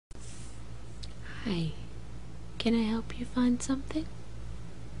Hi, can I help you find something?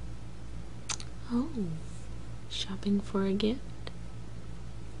 Oh, shopping for a gift?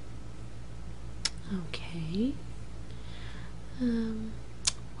 Okay.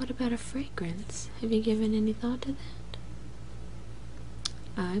 What about a fragrance? Have you given any thought to that?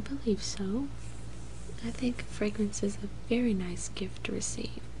 I believe so. I think a fragrance is a very nice gift to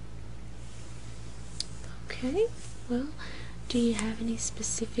receive. Okay, well, do you have any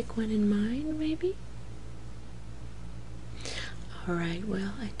specific one in mind, maybe? Alright,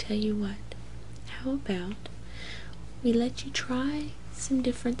 well, I tell you what. How about we let you try some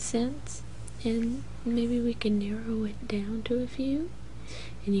different scents, and maybe we can narrow it down to a few,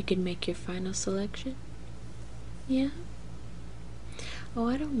 and you can make your final selection? Yeah? Oh,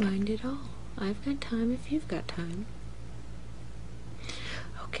 I don't mind at all. I've got time if you've got time.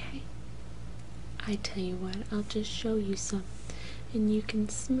 Okay. I tell you what, I'll just show you some, and you can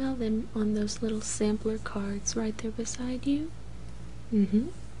smell them on those little sampler cards right there beside you.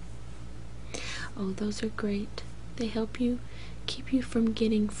 Oh, those are great. They help you keep you from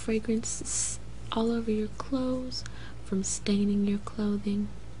getting fragrances all over your clothes, from staining your clothing.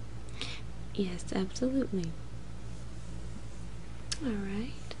 Yes, absolutely.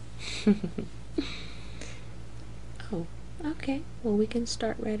 Alright. Oh, okay. Well, we can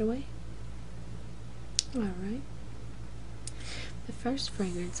start right away. Alright. The first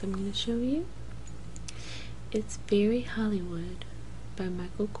fragrance I'm going to show you, it's Very Hollywood by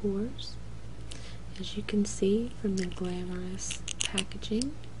Michael Kors. As you can see from the glamorous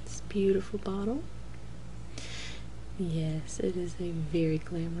packaging, this beautiful bottle. Yes, it is a very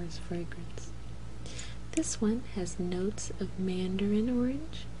glamorous fragrance. This one has notes of mandarin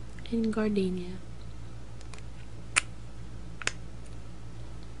orange and gardenia.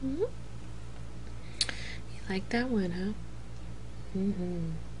 You like that one, huh?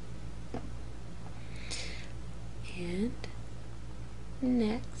 And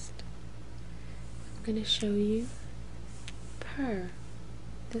next, I'm going to show you Purr.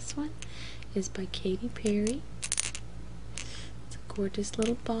 This one is by Katy Perry. It's a gorgeous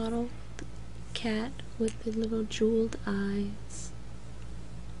little bottle, the cat with the little jeweled eyes.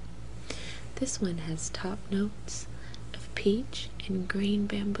 This one has top notes of peach and green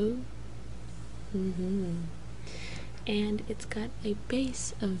bamboo. And it's got a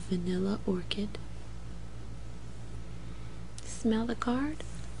base of vanilla orchid. Smell the card?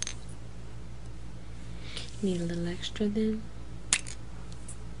 Need a little extra then?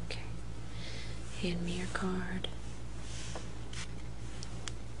 Okay. Hand me your card.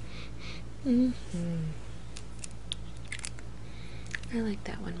 I like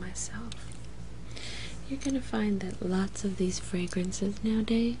that one myself. You're going to find that lots of these fragrances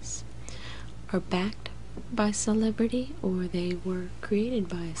nowadays are backed by celebrity, or they were created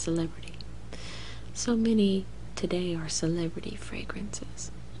by a celebrity. So many today are celebrity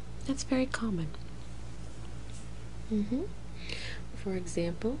fragrances. That's very common. For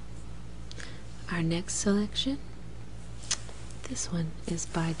example, our next selection, this one is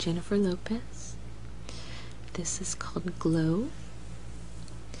by Jennifer Lopez. This is called Glow.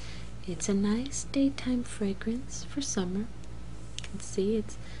 It's a nice daytime fragrance for summer. You can see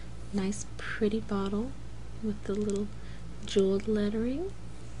it's a nice pretty bottle with the little jeweled lettering.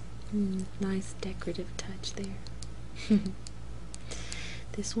 Nice decorative touch there.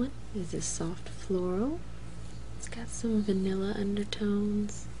 This one is a soft floral. It's got some vanilla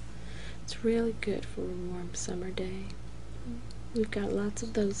undertones. It's really good for a warm summer day. We've got lots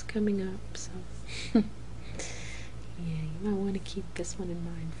of those coming up, so yeah, you might want to keep this one in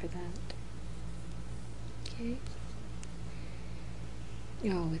mind for that. Okay.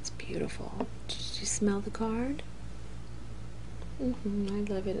 Oh, it's beautiful. Did you smell the card? I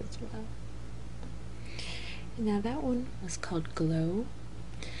love it as well. Now that one was called Glow.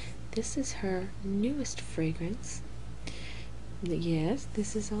 This is her newest fragrance. Yes,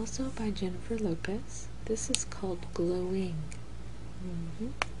 this is also by Jennifer Lopez. This is called Glowing.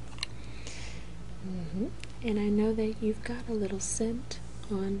 And I know that you've got a little scent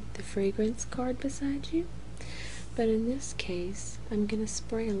on the fragrance card beside you, but in this case, I'm going to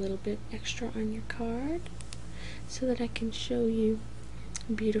spray a little bit extra on your card so that I can show you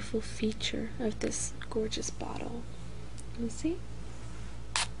a beautiful feature of this gorgeous bottle. You see?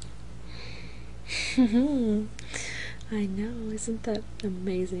 I know, isn't that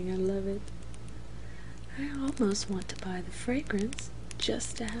amazing? I love it. I almost want to buy the fragrance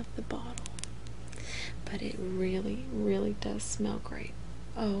just to have the bottle. But it really, really does smell great.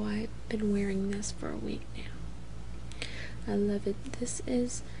 Oh, I've been wearing this for a week now. I love it. This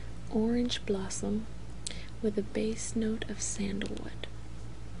is Orange Blossom with a base note of sandalwood.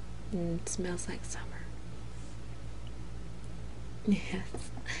 It smells like summer.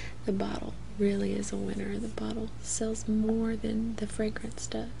 Yes, the bottle really is a winner. The bottle sells more than the fragrance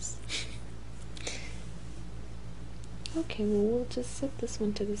does. Okay, well, we'll just set this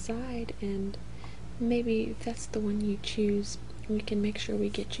one to the side, and maybe if that's the one you choose, we can make sure we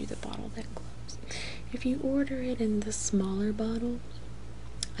get you the bottle that glows. If you order it in the smaller bottle,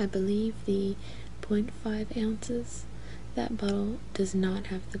 I believe the 0.5 ounces, that bottle does not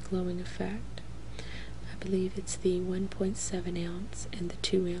have the glowing effect. I believe it's the 1.7 ounce and the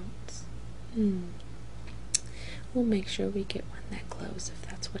 2 ounce. We'll make sure we get one that glows if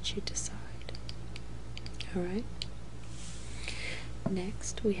that's what you decide. Alright.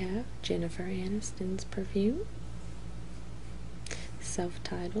 Next we have Jennifer Aniston's perfume.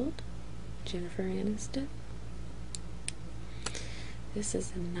 Self-titled, Jennifer Aniston. This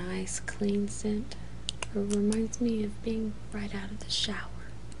is a nice clean scent. It reminds me of being right out of the shower.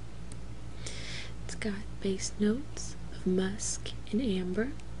 It's got base notes of musk and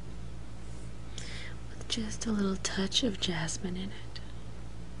amber with just a little touch of jasmine in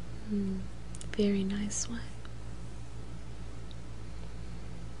it. Very nice one.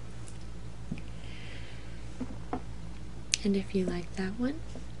 And if you like that one,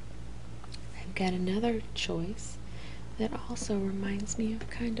 I've got another choice that also reminds me of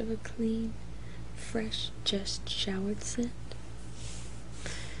kind of a clean, fresh, just showered scent.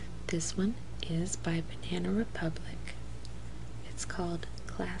 This one is by Banana Republic. It's called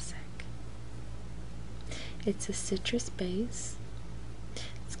Classic. It's a citrus base.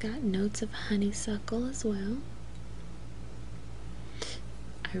 It's got notes of honeysuckle as well.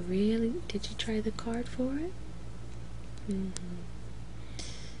 Did you try the card for it?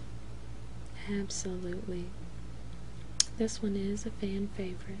 Absolutely. This one is a fan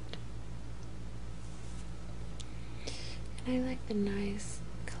favorite. And I like the nice,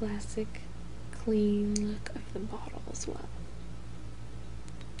 classic, clean look of the bottle as well.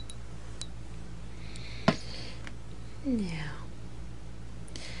 Now,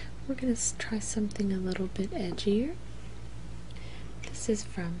 we're going to try something a little bit edgier. This is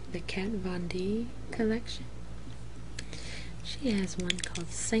from the Kat Von D collection. She has one called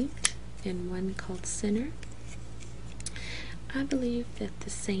Saint and one called Sinner. I believe that the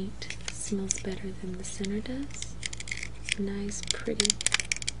Saint smells better than the Sinner does. Nice, pretty,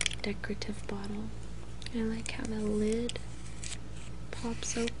 decorative bottle. I like how the lid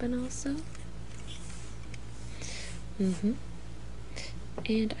pops open also.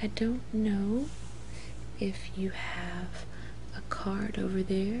 And I don't know if you have a card over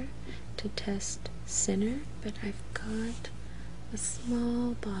there to test Sinner, but I've got a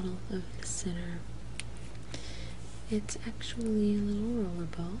small bottle of the Sinner. It's actually a little roller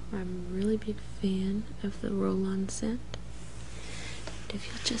ball. I'm a really big fan of the roll-on scent. And if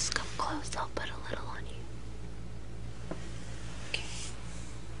you'll just come close, I'll put a little on you. Okay.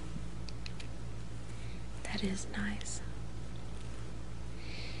 That is nice.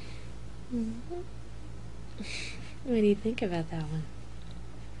 What do you think about that one?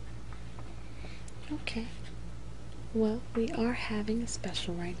 Okay. Well, we are having a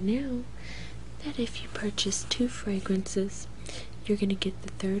special right now that if you purchase 2 fragrances, you're going to get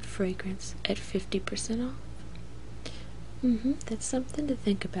the 3rd fragrance at 50% off. That's something to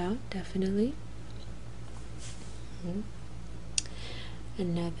think about, definitely.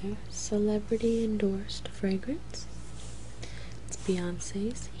 Another celebrity endorsed fragrance. It's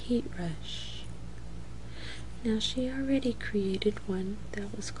Beyonce's Heat Rush. Now, she already created one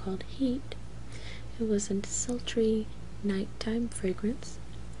that was called Heat. It was a sultry nighttime fragrance,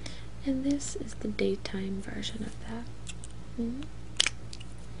 and this is the daytime version of that.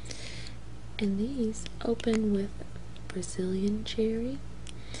 And these open with Brazilian cherry,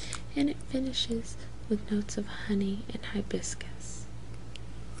 and it finishes with notes of honey and hibiscus.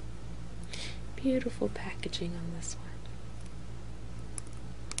 Beautiful packaging on this one.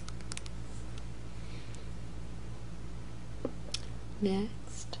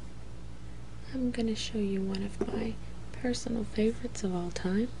 Next, I'm going to show you one of my personal favorites of all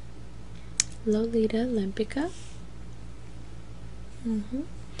time, Lolita Lempica.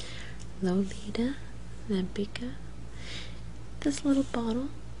 Lolita Lempica. This little bottle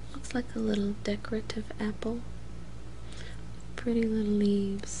looks like a little decorative apple. Pretty little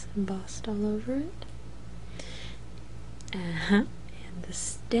leaves embossed all over it. And the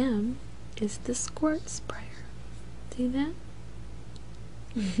stem is the squirt sprayer. See that?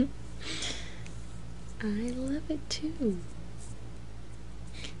 I love it too.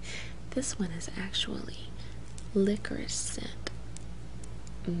 This one is actually licorice scent.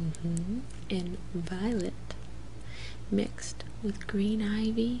 And violet. mixed with green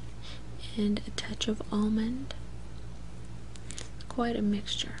ivy and a touch of almond. Quite a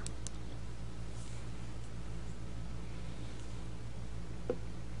mixture.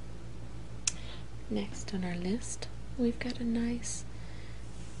 Next on our list, we've got a nice,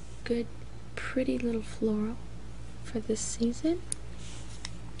 good, pretty little floral for this season.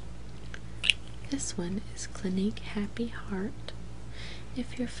 This one is Clinique Happy Heart.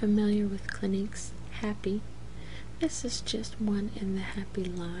 If you're familiar with Clinique's Happy, this is just one in the Happy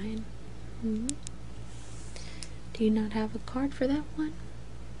line. Do you not have a card for that one?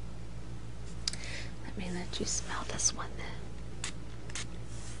 Let me let you smell this one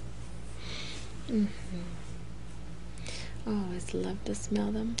then. Oh, I always love to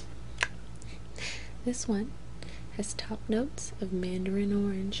smell them. This one has top notes of mandarin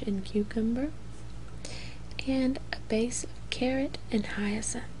orange and cucumber, and a base of carrot and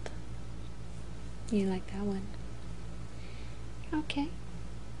hyacinth. You like that one? Okay.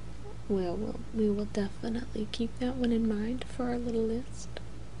 Well, we will definitely keep that one in mind for our little list.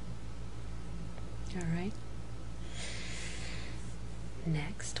 Alright.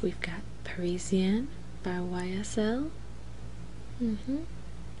 Next, we've got Parisienne by YSL.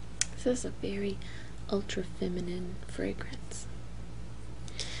 This is a very ultra feminine fragrance.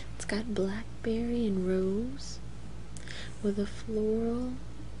 It's got blackberry and rose with a floral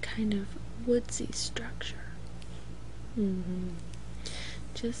kind of woodsy structure.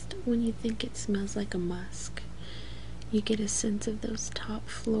 Just when you think it smells like a musk, you get a sense of those top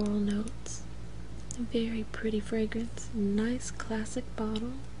floral notes. A very pretty fragrance. Nice classic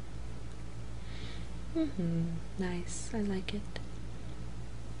bottle. Nice. I like it.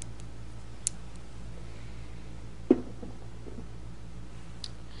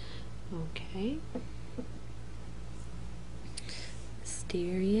 Okay.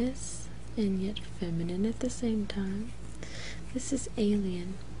 Mysterious and yet feminine at the same time. This is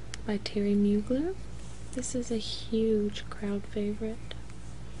Alien by Terry Mugler. This is a huge crowd favorite.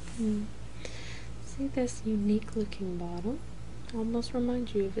 See this unique looking bottle? Almost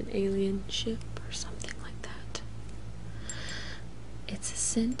reminds you of an alien ship or something like that. It's a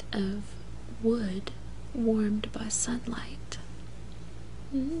scent of wood warmed by sunlight.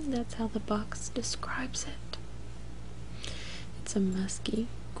 That's how the box describes it. It's a musky,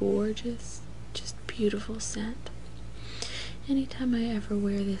 gorgeous, just beautiful scent. Anytime I ever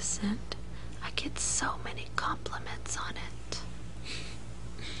wear this scent, I get so many compliments on it.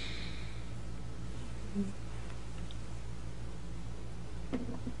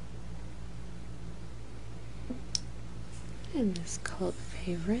 And this cult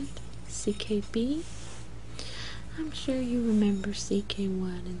favorite, CKB. I'm sure you remember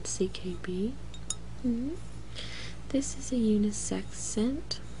CK1 and CKB. This is a unisex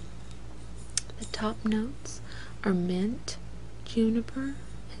scent. The top notes are mint, juniper,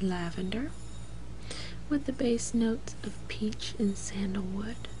 and lavender, with the base notes of peach and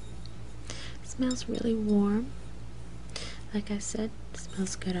sandalwood. It smells really warm. Like I said, it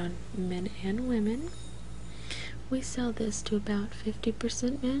smells good on men and women. We sell this to about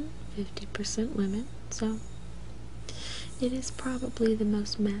 50% men, 50% women, so it is probably the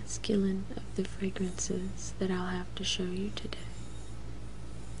most masculine of the fragrances that I'll have to show you today.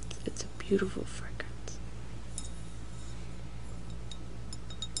 It's a beautiful fragrance.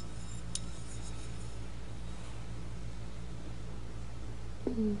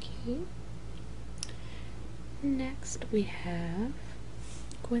 Okay. Next we have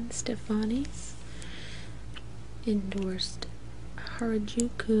Gwen Stefani's endorsed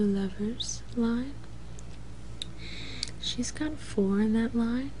Harajuku Lovers line. She's got 4 in that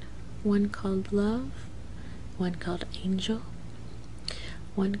line. One called Love, one called Angel,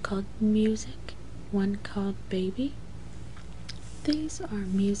 one called Music, one called Baby. These are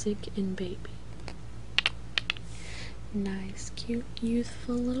Music and Baby. Nice, cute,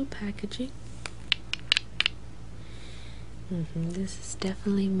 youthful little packaging. This is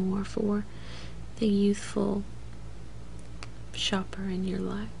definitely more for the youthful shopper in your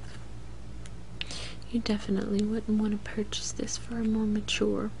life. You definitely wouldn't want to purchase this for a more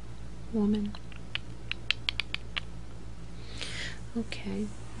mature woman. Okay,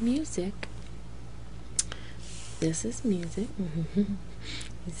 Music. This is Music. You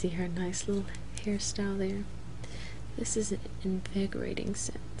see her nice little hairstyle there. This is an invigorating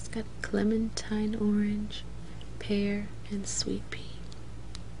scent. It's got clementine orange, pear, and sweet pea.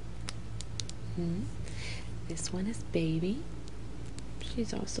 This one is Baby.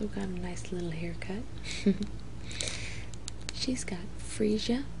 She's also got a nice little haircut. She's got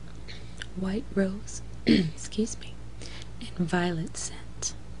freesia, white rose, excuse me, and violet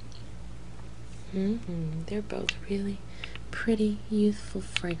scent. They're both really pretty, youthful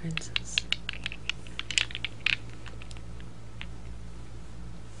fragrances.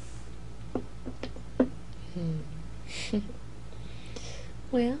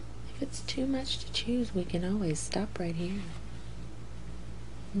 Well, if it's too much to choose, we can always stop right here.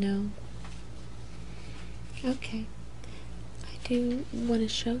 No? Okay. I do want to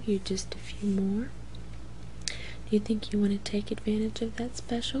show you just a few more. Do you think you want to take advantage of that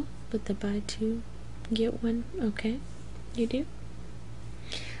special with the buy two, get one? Okay. You do?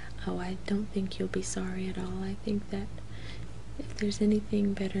 Oh, I don't think you'll be sorry at all. I think that if there's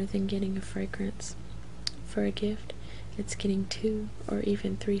anything better than getting a fragrance for a gift, it's getting 2 or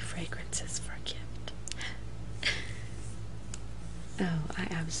even 3 fragrances for a gift. Oh, I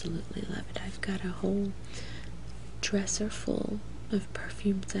absolutely love it. I've got a whole dresser full of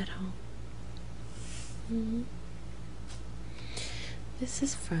perfumes at home. This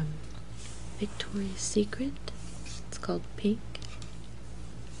is from Victoria's Secret. It's called Pink.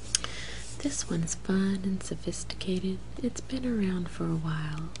 This one's fun and sophisticated. It's been around for a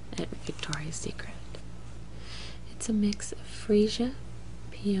while at Victoria's Secret. It's a mix of freesia,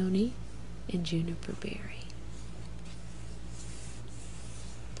 peony, and juniper berry.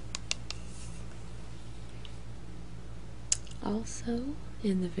 Also,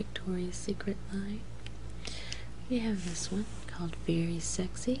 in the Victoria's Secret line, we have this one called Very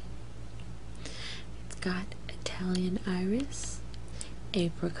Sexy. It's got Italian iris,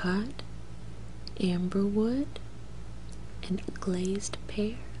 apricot, amberwood, and glazed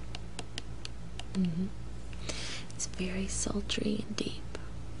pear. It's very sultry and deep.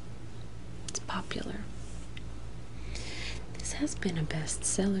 It's popular. This has been a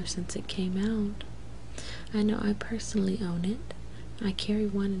bestseller since it came out. I know I personally own it. I carry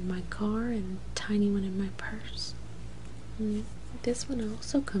one in my car and a tiny one in my purse. This one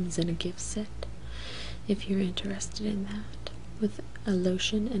also comes in a gift set, if you're interested in that, with a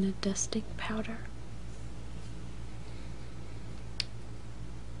lotion and a dusting powder.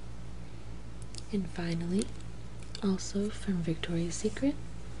 And finally, also from Victoria's Secret,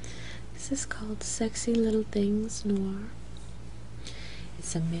 this is called Sexy Little Things Noir.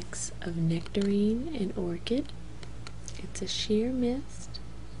 It's a mix of nectarine and orchid. It's a sheer mist.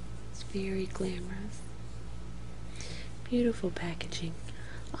 It's very glamorous. Beautiful packaging.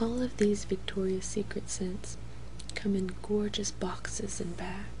 All of these Victoria's Secret scents come in gorgeous boxes and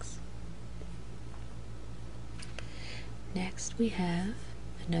bags. Next we have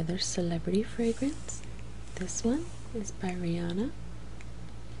another celebrity fragrance. This one is by Rihanna.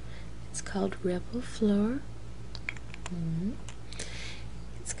 It's called Rebel Fleur.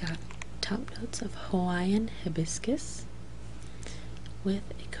 It's got top notes of Hawaiian hibiscus with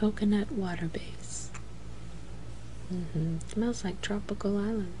a coconut water base. Smells like tropical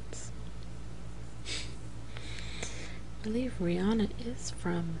islands. I believe Rihanna is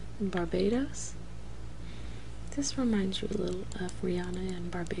from Barbados. This reminds you a little of Rihanna in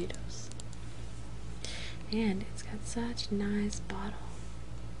Barbados. And it's got such a nice bottle.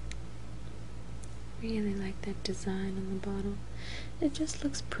 Really like that design on the bottle. It just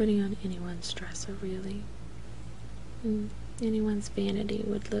looks pretty on anyone's dresser, really. Anyone's vanity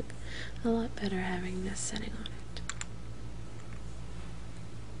would look a lot better having this setting on it.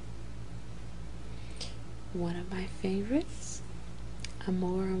 One of my favorites,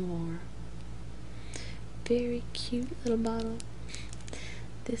 Amor Amor. Very cute little bottle.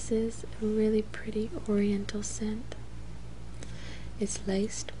 This is a really pretty oriental scent. It's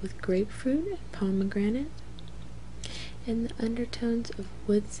laced with grapefruit and pomegranate and the undertones of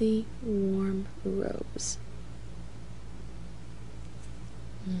woodsy, warm rose.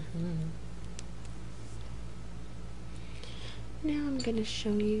 Now I'm going to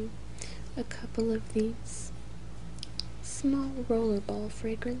show you a couple of these small rollerball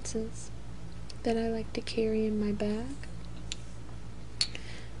fragrances that I like to carry in my bag.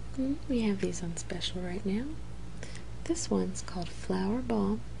 We have these on special right now. This one's called Flower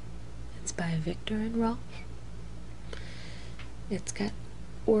Balm. It's by Victor and Rolf. It's got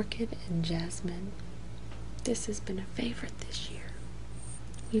orchid and jasmine. This has been a favorite this year.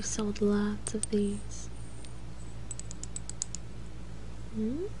 We've sold lots of these.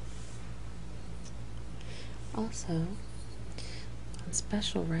 Also, on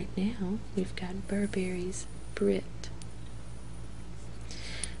special right now, we've got Burberry's Brit.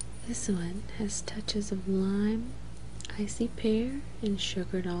 This one has touches of lime, icy pear, and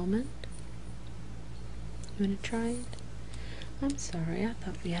sugared almond. You want to try it? I'm sorry, I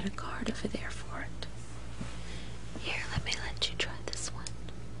thought we had a card over there for it. Here, let me let you try this one.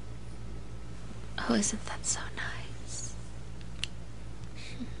 Oh, isn't that so nice?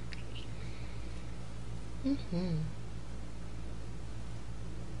 Mm-hmm.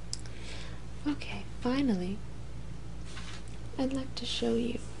 Okay, finally, I'd like to show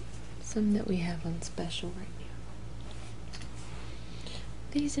you some that we have on special right now.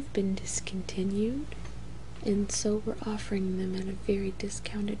 These have been discontinued, and so we're offering them at a very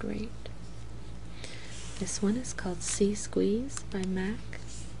discounted rate. This one is called Sea Squeeze by MAC.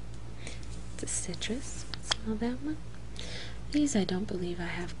 It's a citrus. Smell that one? These I don't believe I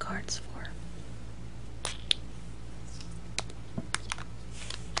have cards for.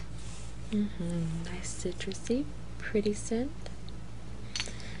 Nice citrusy, pretty scent.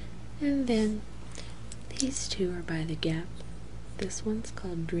 And then these two are by the Gap. This one's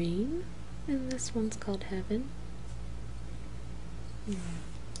called Dream, and this one's called Heaven.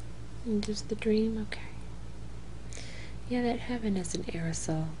 And just the Dream, okay. Yeah, that Heaven is an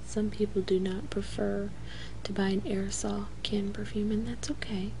aerosol. Some people do not prefer to buy an aerosol canned perfume, and that's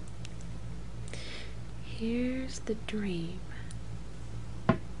okay. Here's the Dream.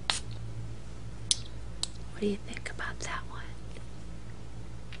 What do you think about that one?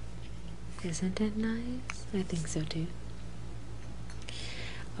 Isn't it nice? I think so too.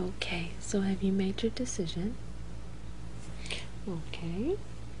 Okay, so have you made your decision? Okay,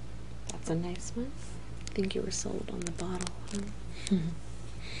 that's a nice one. I think you were sold on the bottle, huh?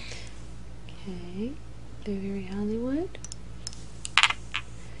 Okay, they're very Hollywood.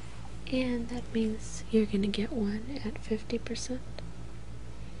 And that means you're gonna get one at 50%.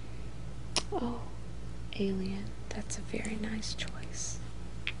 Oh, Alien, that's a very nice choice.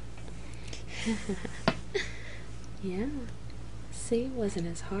 Yeah. See, it wasn't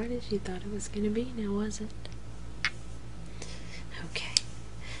as hard as you thought it was going to be, now was it? Okay.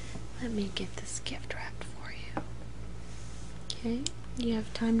 Let me get this gift wrapped for you. Okay. You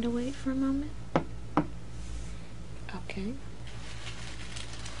have time to wait for a moment? Okay.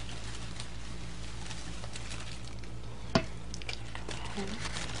 Go ahead.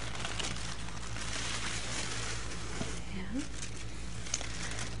 Yeah.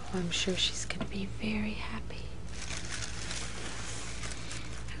 Oh, I'm sure she's going to be very happy.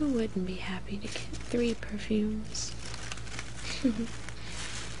 Who wouldn't be happy to get 3 perfumes?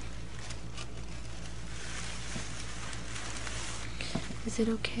 Is it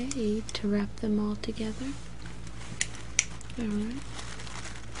okay to wrap them all together? Alright.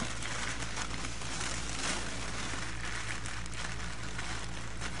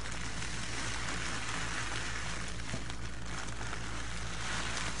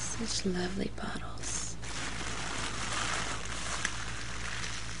 Such lovely bottles.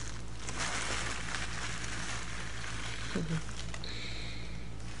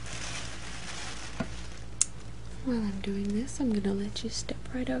 While I'm doing this, I'm going to let you step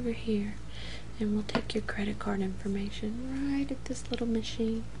right over here and we'll take your credit card information right at this little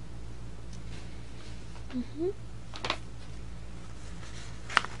machine.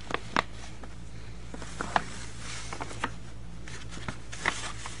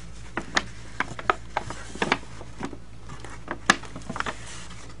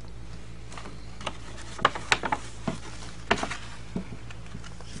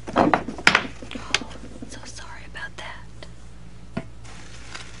 So sorry about that.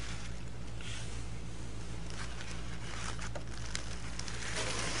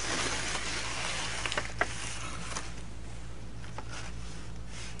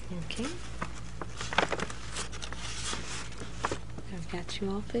 Okay. I've got you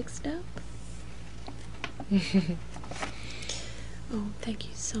all fixed up. Oh, thank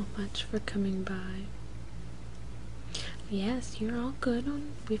you so much for coming by. Yes, you're all good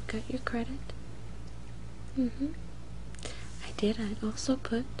on. We've got your credit. I did. I also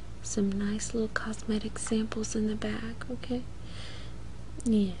put some nice little cosmetic samples in the bag, okay?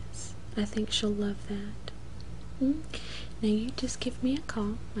 Yes, I think she'll love that. Now you just give me a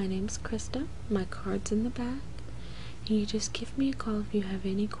call. My name's Krista. My card's in the bag. And you just give me a call if you have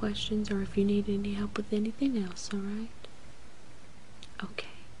any questions or if you need any help with anything else, alright? Okay.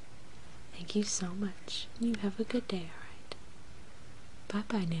 Thank you so much. You have a good day, alright?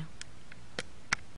 Bye-bye now.